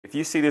If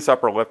you see this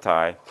upper lip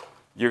tie,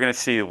 you're going to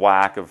see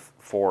lack of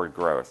forward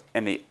growth.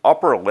 And the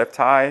upper lip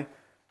tie,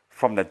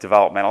 from the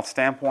developmental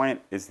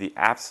standpoint, is the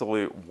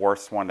absolute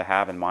worst one to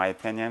have, in my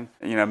opinion.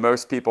 You know,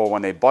 most people,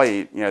 when they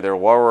bite, you know, their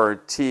lower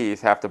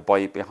teeth have to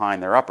bite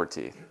behind their upper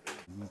teeth.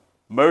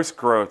 Most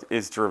growth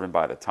is driven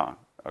by the tongue,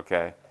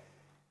 okay?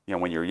 You know,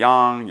 when you're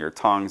young, your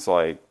tongue's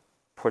like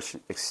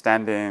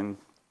extending,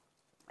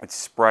 it's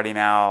spreading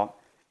out,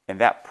 and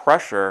that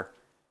pressure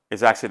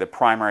is actually the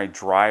primary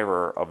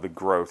driver of the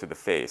growth of the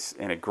face,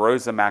 and it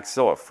grows the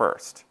maxilla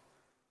first,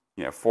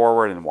 you know,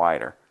 forward and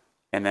wider.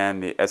 And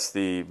then as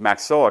the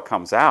maxilla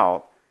comes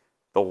out,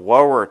 the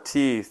lower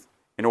teeth,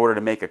 in order to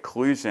make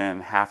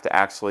occlusion, have to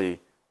actually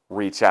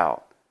reach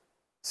out.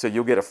 So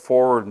you'll get a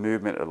forward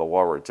movement of the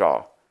lower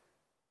jaw.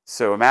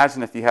 So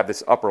imagine if you have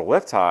this upper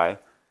lip tie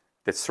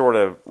that's sort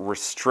of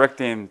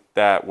restricting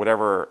that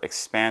whatever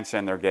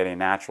expansion they're getting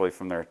naturally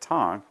from their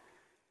tongue,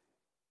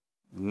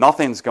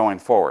 nothing's going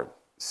forward.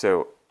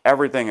 So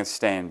everything is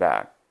staying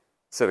back.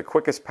 So the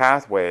quickest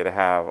pathway to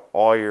have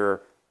all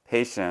your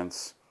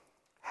patients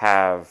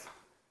have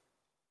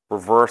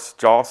reverse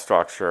jaw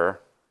structure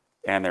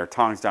and their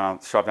tongues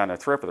shoved down their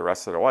throat for the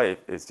rest of their life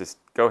is just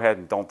go ahead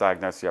and don't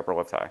diagnose the upper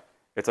lip tie.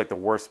 It's like the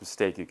worst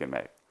mistake you can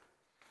make,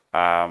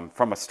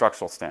 from a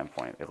structural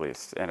standpoint at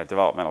least, and a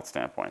developmental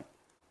standpoint.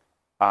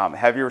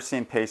 Have you ever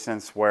seen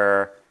patients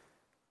where,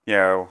 you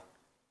know,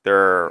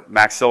 their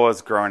maxilla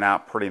is growing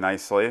out pretty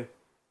nicely,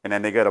 and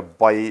then they get a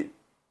bite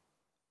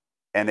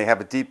and they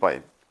have a deep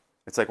bite?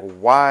 It's like, well,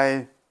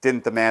 why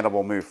didn't the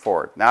mandible move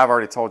forward? Now I've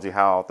already told you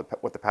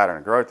what the pattern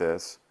of growth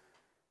is.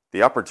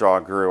 The upper jaw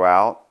grew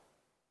out.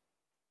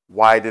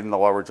 Why didn't the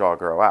lower jaw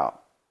grow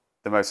out?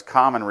 The most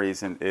common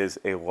reason is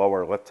a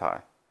lower lip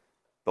tie.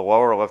 The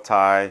lower lip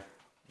tie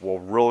will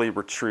really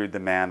protrude the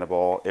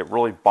mandible. It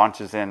really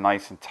bunches in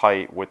nice and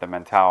tight with the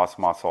mentalis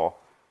muscle.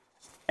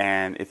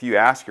 And if you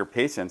ask your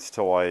patients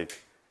to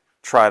like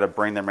try to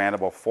bring their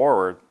mandible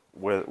forward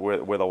with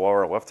a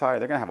lower lip tie,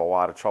 they're going to have a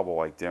lot of trouble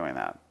like doing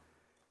that.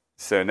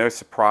 So no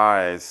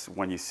surprise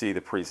when you see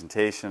the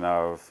presentation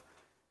of,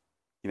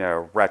 you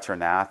know,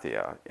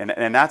 retrognathia.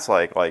 And that's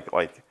like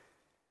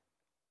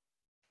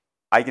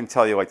I can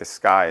tell you like the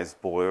sky is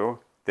blue,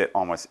 that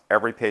almost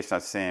every patient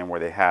I've seen where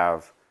they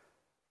have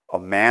a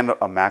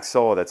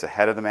maxilla that's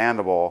ahead of the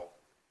mandible,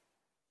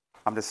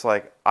 I'm just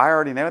like, I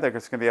already know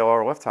there's going to be a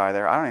lower lip tie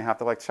there. I don't even have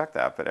to like check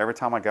that. But every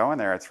time I go in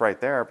there, it's right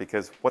there,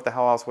 because what the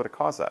hell else would have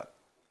caused that?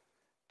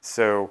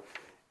 So,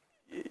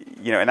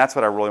 you know, and that's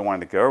what I really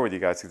wanted to go over with you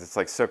guys, because it's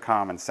like so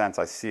common sense.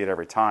 I see it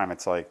every time.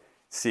 It's like,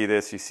 see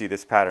this, you see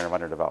this pattern of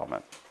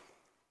underdevelopment.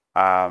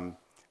 Now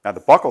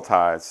the buccal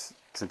ties,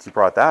 since you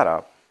brought that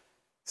up,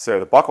 so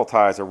the buccal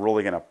ties are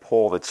really going to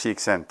pull the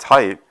cheeks in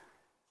tight.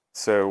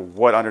 So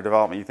what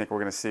underdevelopment you think we're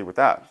going to see with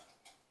that?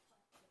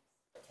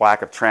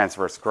 Lack of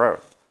transverse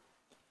growth.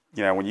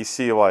 You know, when you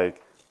see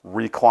like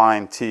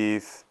reclined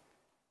teeth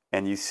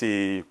and you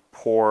see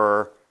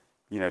poor,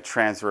 you know,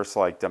 transverse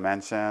like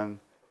dimension,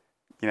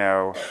 you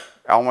know,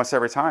 almost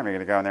every time you're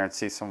going to go in there and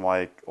see some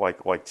like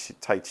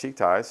tight cheek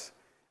ties.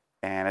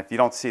 And if you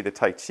don't see the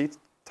tight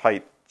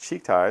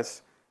cheek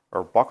ties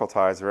or buccal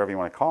ties, or whatever you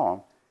want to call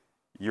them,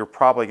 you're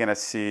probably going to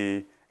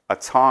see a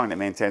tongue that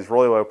maintains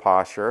really low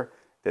posture,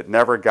 that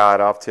never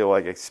got up to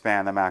like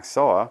expand the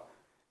maxilla.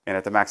 And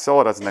if the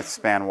maxilla doesn't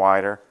expand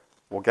wider,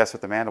 well, guess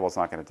what the mandible's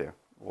not going to do?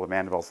 Well, the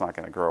mandible's not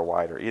going to grow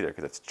wider either,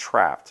 because it's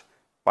trapped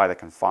by the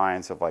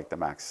confines of like the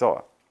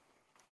maxilla.